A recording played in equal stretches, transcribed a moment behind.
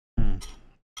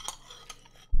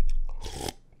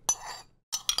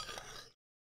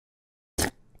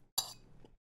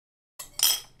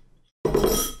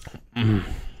Yo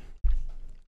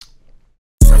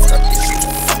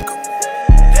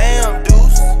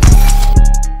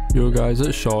guys,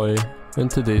 it's Shoi. In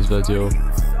today's video,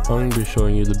 I'm going to be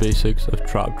showing you the basics of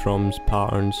trap drums,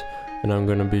 patterns, and I'm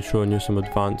going to be showing you some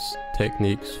advanced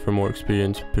techniques for more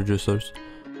experienced producers.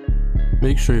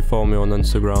 Make sure you follow me on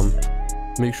Instagram.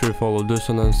 Make sure you follow Deuce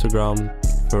on Instagram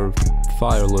for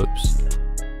fire loops.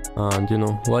 And you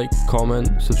know, like,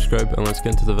 comment, subscribe, and let's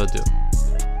get into the video.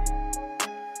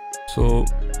 So,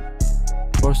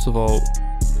 first of all,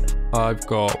 I've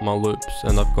got my loops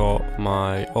and I've got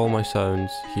all my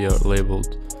sounds here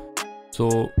labeled.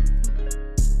 So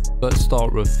let's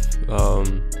start with so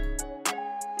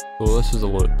this is a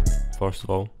loop first of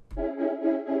all.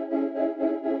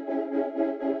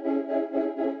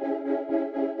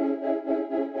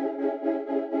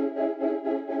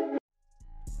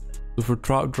 So for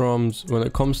trap drums, when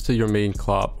it comes to your main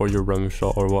clap or your rim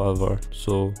shot or whatever,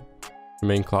 so your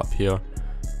main clap here,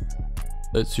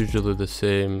 it's usually the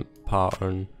same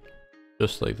pattern,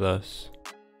 just like this,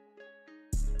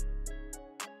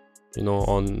 you know,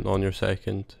 on your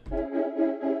second.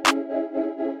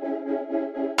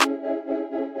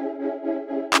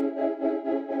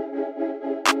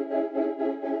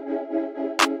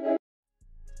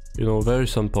 You know, very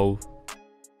simple,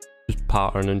 just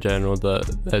pattern in general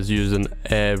that is used in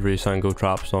every single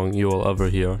trap song you will ever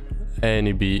hear.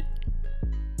 Any beat,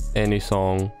 any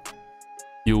song,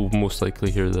 you'll most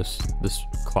likely hear this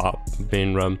clap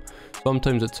main rim.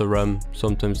 Sometimes it's a rim,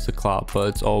 sometimes it's a clap, but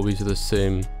it's always the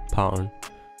same pattern.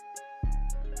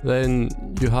 Then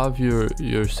you have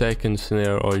your second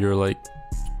snare or your like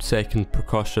second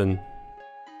percussion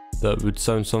that would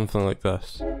sound something like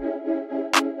this.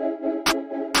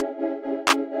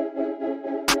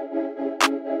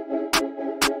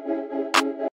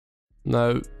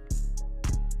 Now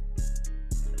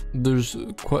there's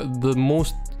quite the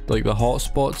most, like the hot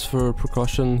spots for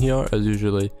percussion here is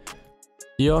usually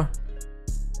here,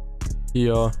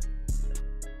 here,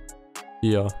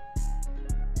 here,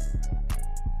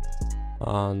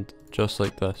 and just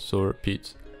like this, so it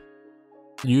repeats.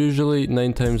 Usually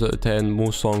 9 times out of 10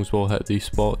 most songs will hit these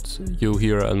spots. You'll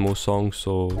hear it in most songs,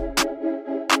 so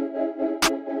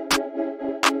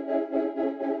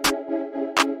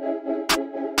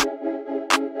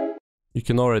you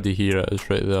can already hear it, it's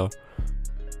right there.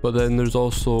 But then there's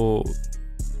also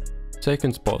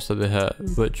second spots that they hit,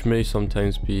 which may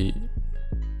sometimes be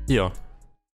here.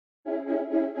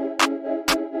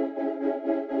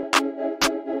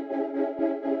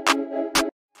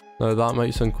 Now that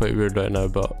might sound quite weird right now,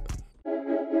 but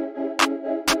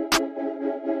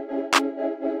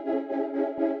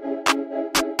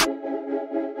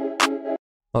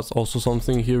that's also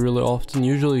something you hear really often.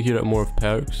 Usually you hear it more with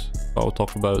perks, but I'll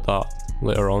talk about that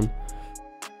later on.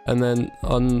 And then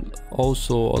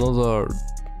also another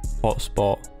hot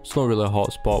spot, it's not really a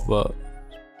hot spot, but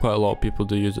quite a lot of people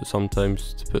do use it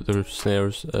sometimes to put their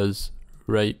snares, is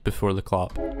right before the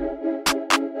clap.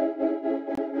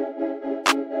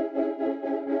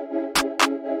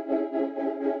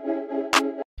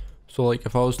 So like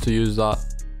if I was to use that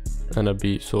in a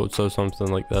beat, so it sounds something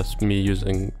like this, me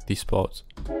using these spots.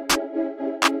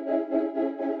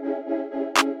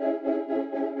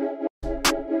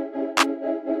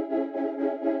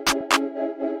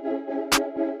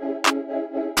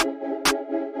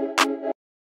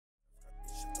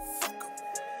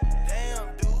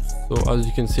 So as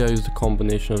you can see, I used a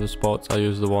combination of the spots. I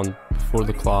used the one before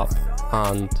the clap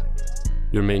and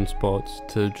your main spots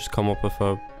to just come up with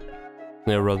a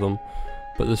snare rhythm.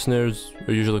 But the snares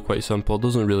are usually quite simple, it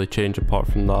doesn't really change apart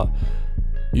from that.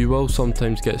 You will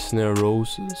sometimes get snare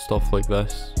rolls, stuff like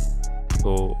this.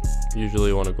 So usually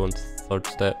you want to go into the third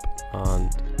step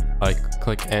and I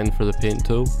click N for the paint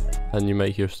tool and you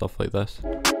might hear stuff like this.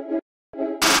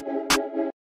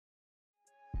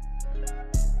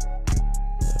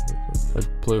 I'd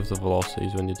play with the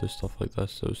velocities when you do stuff like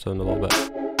this, so it sound a little bit.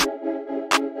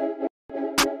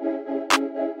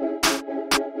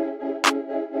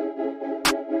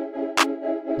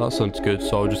 That sounds good,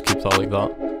 so I'll just keep that like that.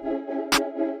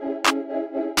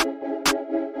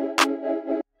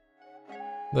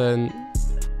 Then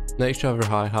next you have your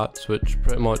hi-hats, which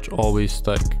pretty much always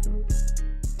stick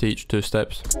to each 2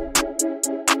 steps.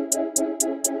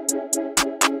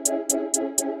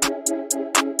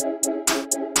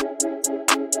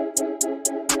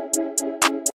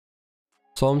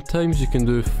 Sometimes you can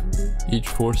do each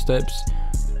 4 steps,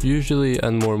 usually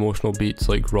in more emotional beats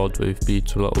like rod wave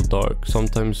beats or Little Dark.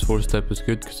 Sometimes 4 step is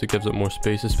good because it gives it more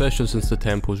space, especially since the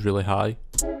tempo is really high.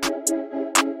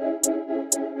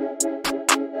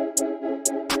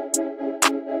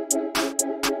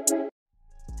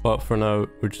 but for now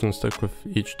we're just going to stick with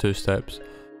each 2 steps.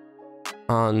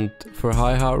 And for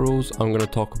hi-hat rolls, I'm going to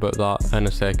talk about that in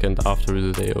a second after we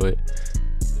do the 808.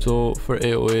 So for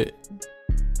 808,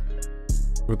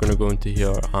 we're going to go into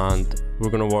here and we're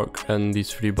going to work in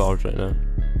these 3 bars right now.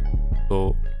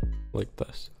 So like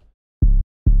this.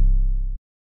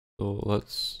 So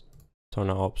let's turn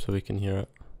it up so we can hear it.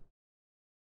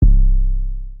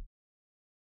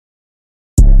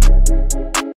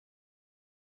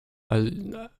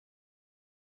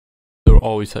 They'll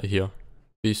always hit here.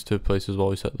 These 2 places will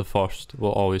always hit. The first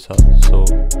will always hit. So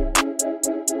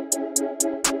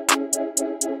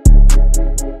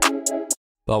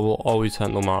that will always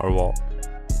hit no matter what.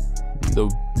 Though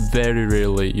very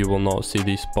rarely you will not see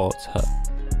these spots hit.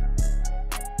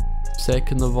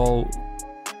 Second of all,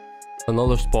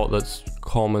 another spot that's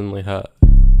commonly hit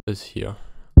is here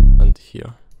and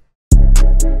here.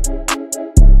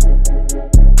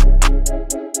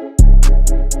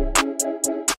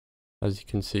 As you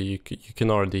can see, you can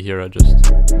already hear it just.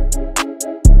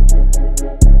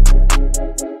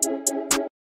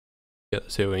 Get the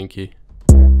sailing key.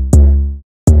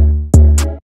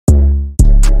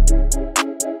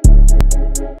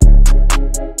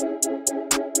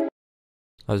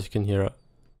 As you can hear it.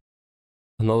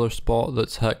 Another spot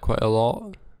that's hit quite a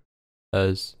lot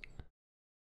is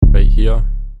right here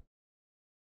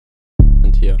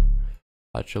and here.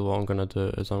 Actually, what I'm going to do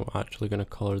is I'm actually going to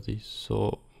colour these.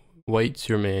 So white's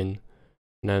your main,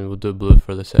 and then we'll do blue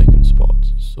for the second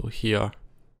spots. So here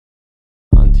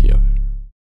and here.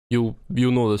 You'll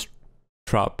know this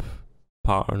trap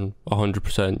pattern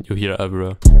 100%. You'll hear it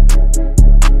everywhere.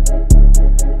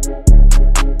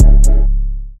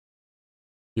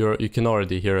 You can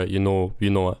already hear it. You know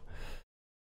it.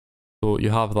 So you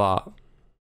have that.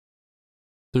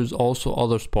 There's also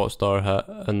other spots that are hit,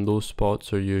 and those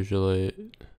spots are usually.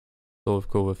 So we'll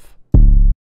go with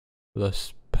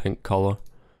this pink colour.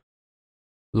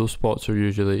 Those spots are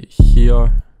usually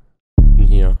here and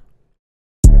here.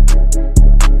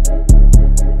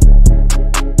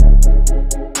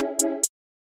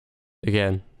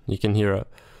 Again, you can hear it.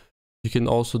 You can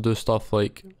also do stuff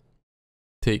like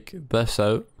take this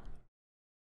out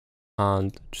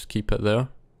and just keep it there.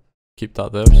 Keep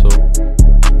that there. So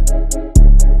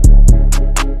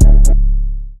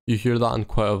you hear that in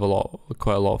quite a lot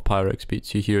of Pyrex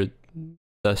beats. You hear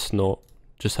this note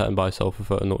just hitting by itself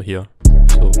without a note here.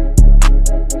 So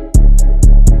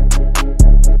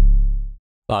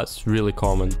that's really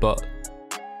common, but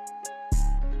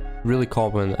really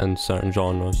common in certain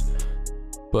genres.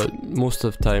 But most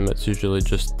of the time it's usually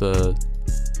just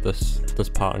this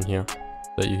pattern here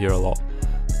that you hear a lot.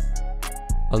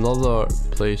 Another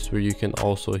place where you can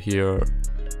also hear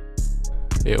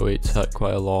 808s hit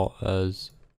quite a lot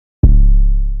is,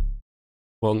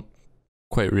 well,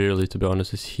 quite rarely to be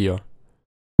honest, is here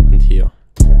and here.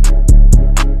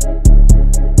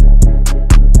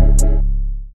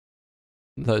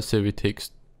 Let's say we take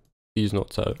these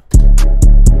notes out.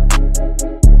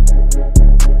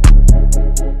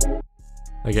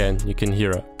 Again, you can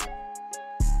hear it,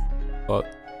 but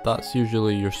that's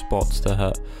usually your spots to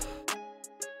hit.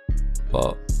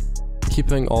 But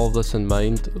keeping all of this in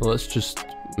mind, let's just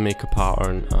make a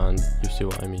pattern and you see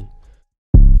what I mean.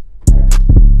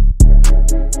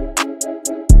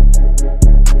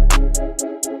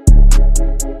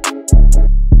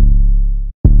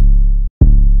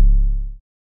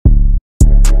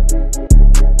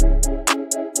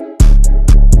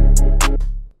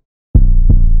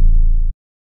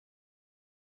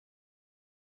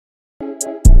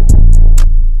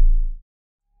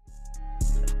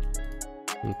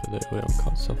 And put it away on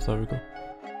cut stuff, there we go.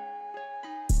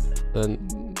 Then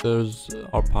there's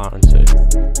our pattern say.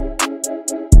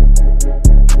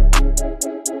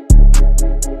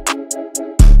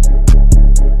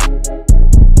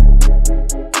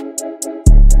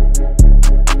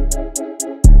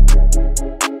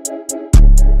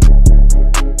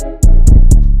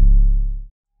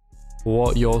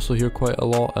 What you also hear quite a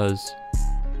lot is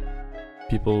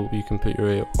people, you can put your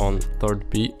 8 on 3rd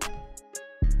beat.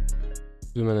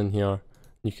 Zoom in here,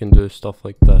 you can do stuff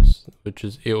like this, which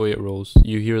is 808 rolls.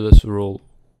 You hear this roll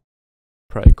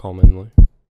pretty commonly.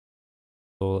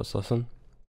 So let's listen.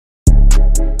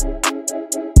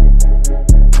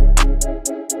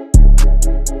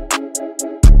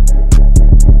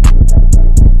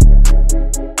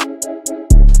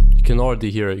 You can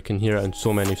already hear it, you can hear it in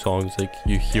so many songs, like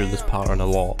you hear this pattern a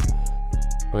lot.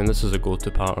 I mean, this is a go-to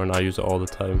pattern, I use it all the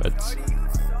time. It's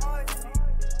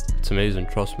amazing,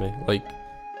 trust me. Like,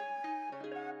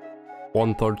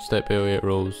 1/3 step 808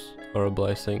 rolls are a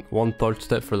blessing. 1/3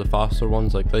 step for the faster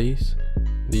ones like these,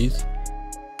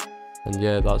 And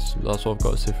yeah, that's what I've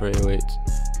got to say for 808s.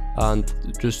 And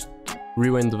just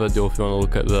rewind the video if you want to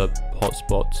look at the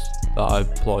hotspots that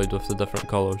I've plotted with the different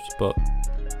colours, but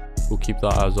we'll keep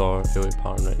that as our 808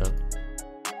 pattern right now.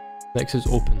 Next is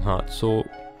open hat. So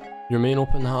your main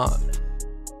open hat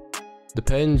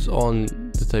depends on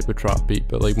the type of trap beat,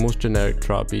 but like most generic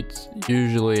trap beats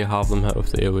usually have them hit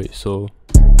with the 808, so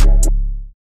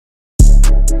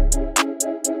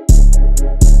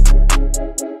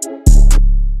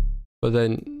but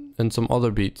then in some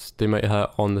other beats they might hit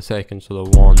on the second, so the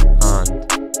 1 and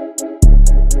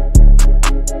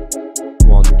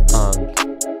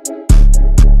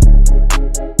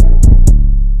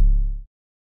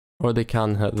or they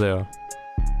can hit there.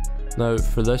 Now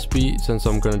for this beat, since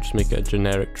I'm going to just make it a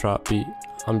generic trap beat,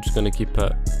 I'm just going to keep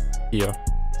it here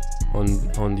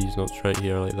on these notes right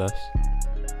here like this,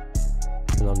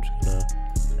 and I'm just going to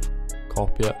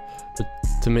copy it. But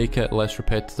to make it less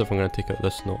repetitive, I'm going to take out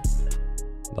this note,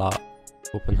 that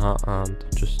open hat, and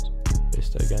just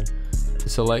paste it again. To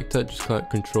select it, just click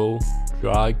Control,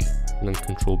 drag, and then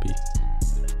Control B.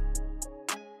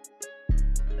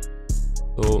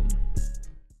 So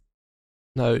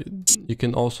now you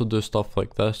can also do stuff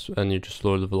like this, and you just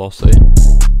lower the velocity.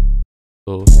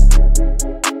 So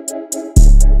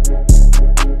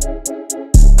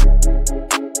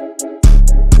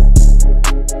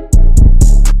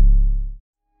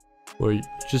or you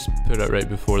just put it right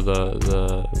before the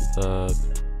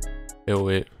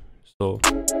 808. So,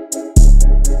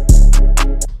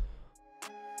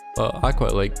 but I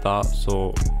quite like that,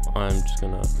 so I'm just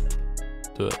gonna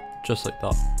do it just like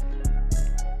that.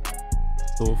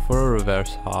 So for a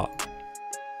reverse hat,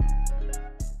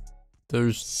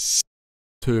 there's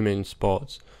two main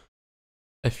spots.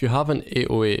 If you have an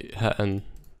 808 hitting,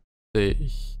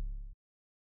 say,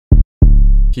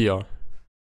 here,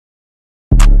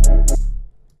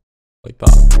 like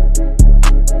that,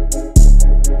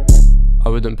 I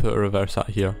wouldn't put a reverse hat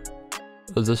here.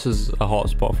 This is a hot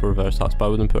spot for reverse hats, but I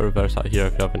wouldn't put a reverse hat here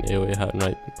if you have an 808 hitting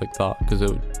right like that, because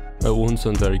it won't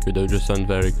sound very good. It would just sound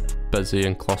very busy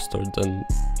and clustered, and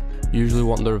you usually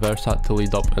want the reverse hat to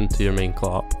lead up into your main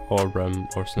clap or rim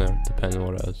or snare, depending on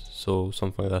what it is. So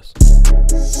something like this.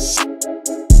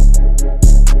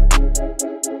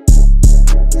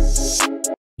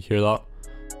 You hear that?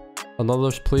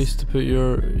 Another place to put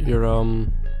your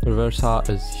reverse hat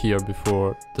is here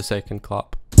before the second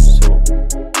clap. So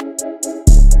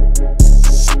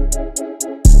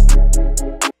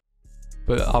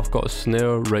but I've got a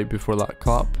snare right before that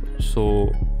clap, so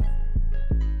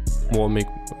we'll make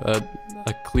a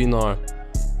cleaner,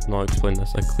 not explain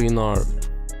this, a cleaner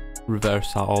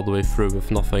reverse hat all the way through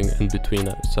with nothing in between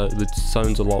it. So it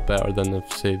sounds a lot better than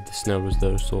if, say, the snare was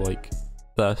there. So like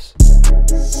this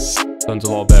sounds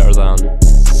a lot better than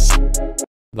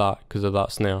that because of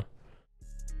that snare.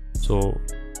 So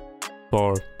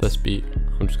for this beat,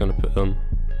 I'm just going to put them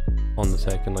on the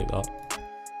second like that.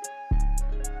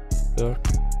 There,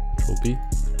 Control B.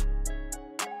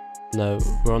 Now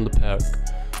we're on the perk.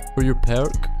 For your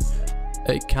perk,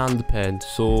 it can depend.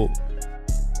 So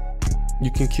you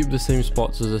can keep the same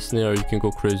spots as a snare, you can go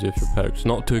crazy with your perks.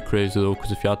 Not too crazy though,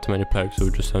 because if you add too many perks it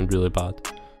would just sound really bad.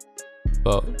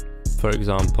 But for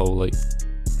example, like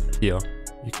here,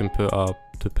 you can put up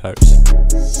 2 perks.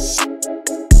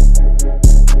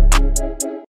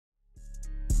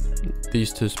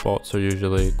 These 2 spots are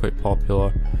usually quite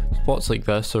popular. Spots like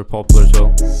this are popular as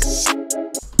well,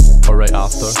 or right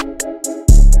after.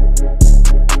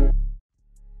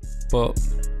 But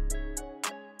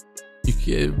you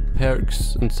get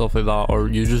perks and stuff like that, or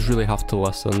you just really have to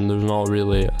listen. There's not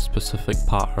really a specific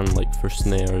pattern like for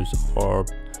snares or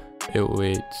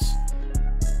 808s.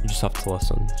 You just have to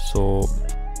listen. So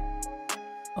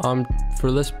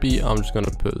for this beat, I'm just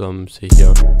gonna put them, say,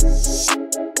 here.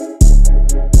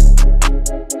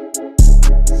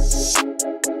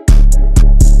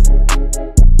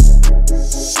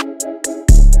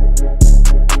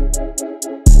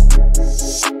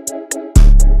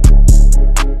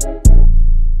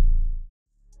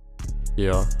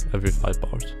 Here, every 5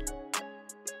 bars.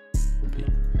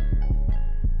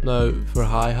 Now for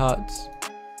hi-hats,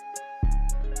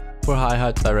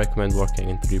 I recommend working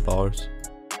in 3 bars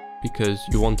because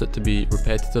you want it to be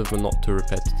repetitive but not too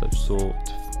repetitive. So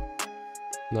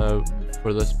now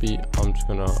for this beat, I'm just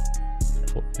gonna,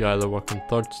 you either work in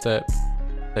 3rd step,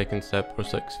 2nd step, or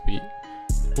 6th beat,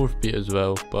 4th beat as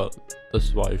well, but this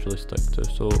is what I usually stick to.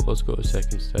 So let's go to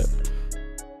 2nd step.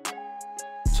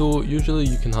 So usually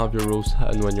you can have your rolls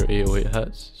hitting when your 808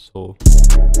 hits, so,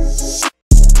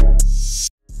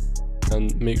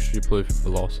 and make sure you play for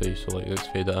velocity, so like let's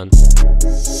fade it in.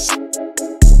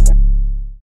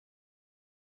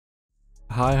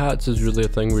 Hi-hats is really a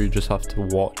thing where you just have to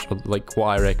watch, like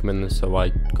what I recommend is how I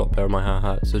got better at my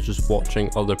hi-hats, is just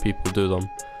watching other people do them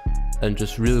and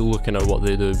just really looking at what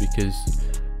they do, because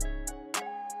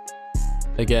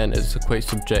again, it's a quite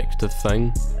subjective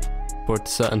thing. For to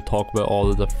sit and talk about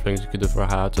all the different things you could do for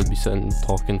hi-hats, I'd be sitting and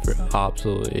talking for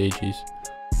absolutely ages.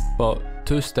 But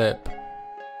two-step,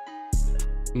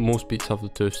 most beats have the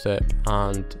two-step,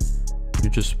 and you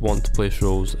just want to place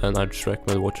rolls, and I just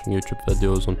recommend watching YouTube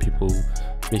videos on people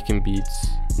making beats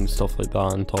and stuff like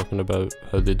that and talking about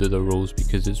how they do their rolls,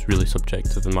 because it's really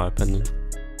subjective in my opinion.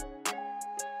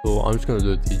 So I'm just going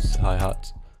to do these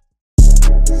hi-hats.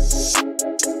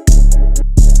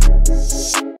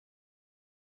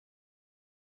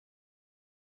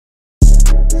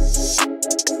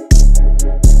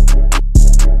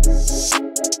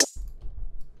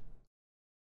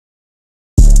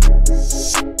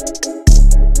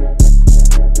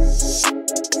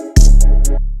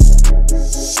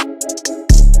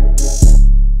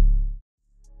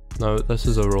 Now this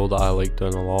is a roll that I like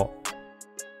doing a lot.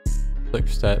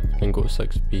 6 step, then go to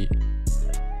 6 beat,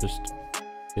 just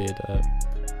fade it out.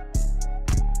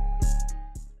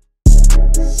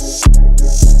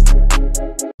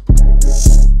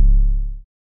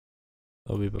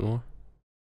 A wee bit more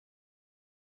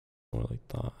like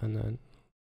that, and then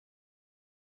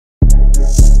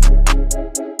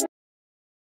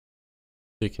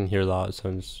you can hear that, it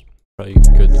sounds pretty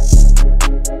good.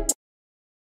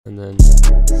 And then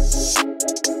let's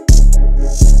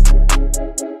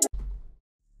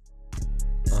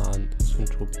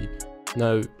control P.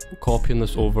 Now copying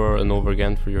this over and over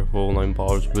again for your whole 9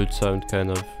 bars would sound kind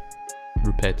of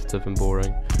repetitive and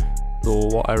boring. So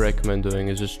what I recommend doing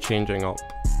is just changing up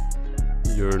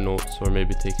your notes, or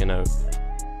maybe taking out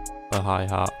a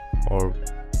hi-hat or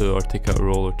take out a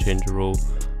roll or change a roll.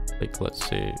 Like let's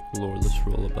say lower this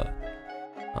roll a bit,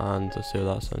 and let's see how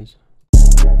that sounds.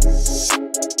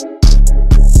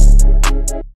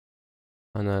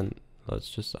 And then let's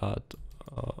just add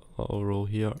a little roll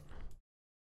here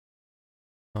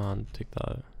and take that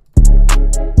out.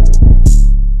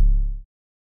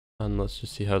 And let's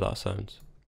just see how that sounds.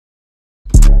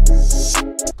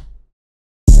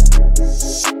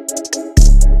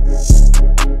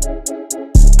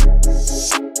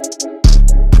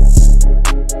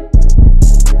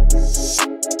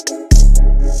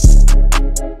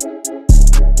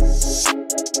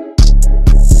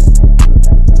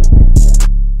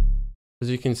 As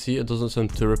you can see, it doesn't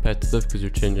sound too repetitive because you're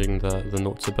changing the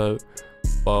notes about,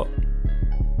 but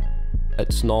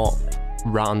it's not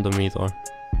random either.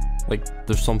 Like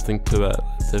there's something to it,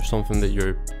 there's something that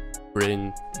your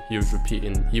brain hears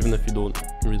repeating, even if you don't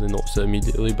really notice it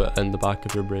immediately, but in the back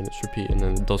of your brain it's repeating,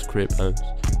 and it does create bounce,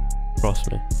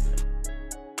 trust me.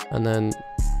 And then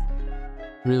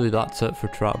really that's it for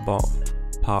trap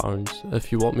patterns.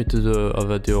 If you want me to do a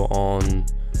video on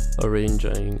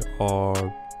arranging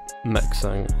or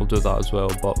mixing, I'll do that as well,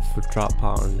 but for trap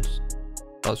patterns,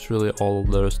 that's really all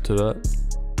there is to it.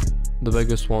 The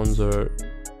biggest ones are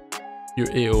your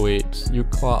 808s, your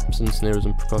claps and snares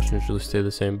and percussion usually stay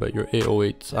the same, but your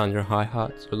 808s and your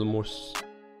hi-hats are the most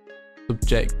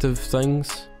subjective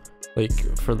things. Like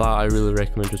for that I really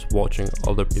recommend just watching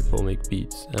other people make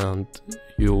beats, and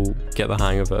you'll get the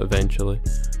hang of it eventually.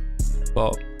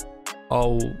 But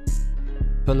I'll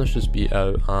finish this beat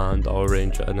out and I'll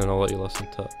arrange it, and then I'll let you listen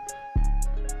to it.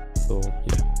 So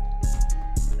yeah.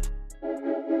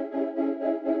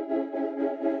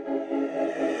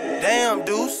 Damn,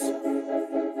 Deuce.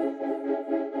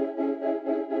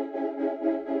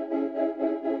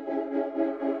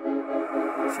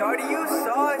 Shorty, you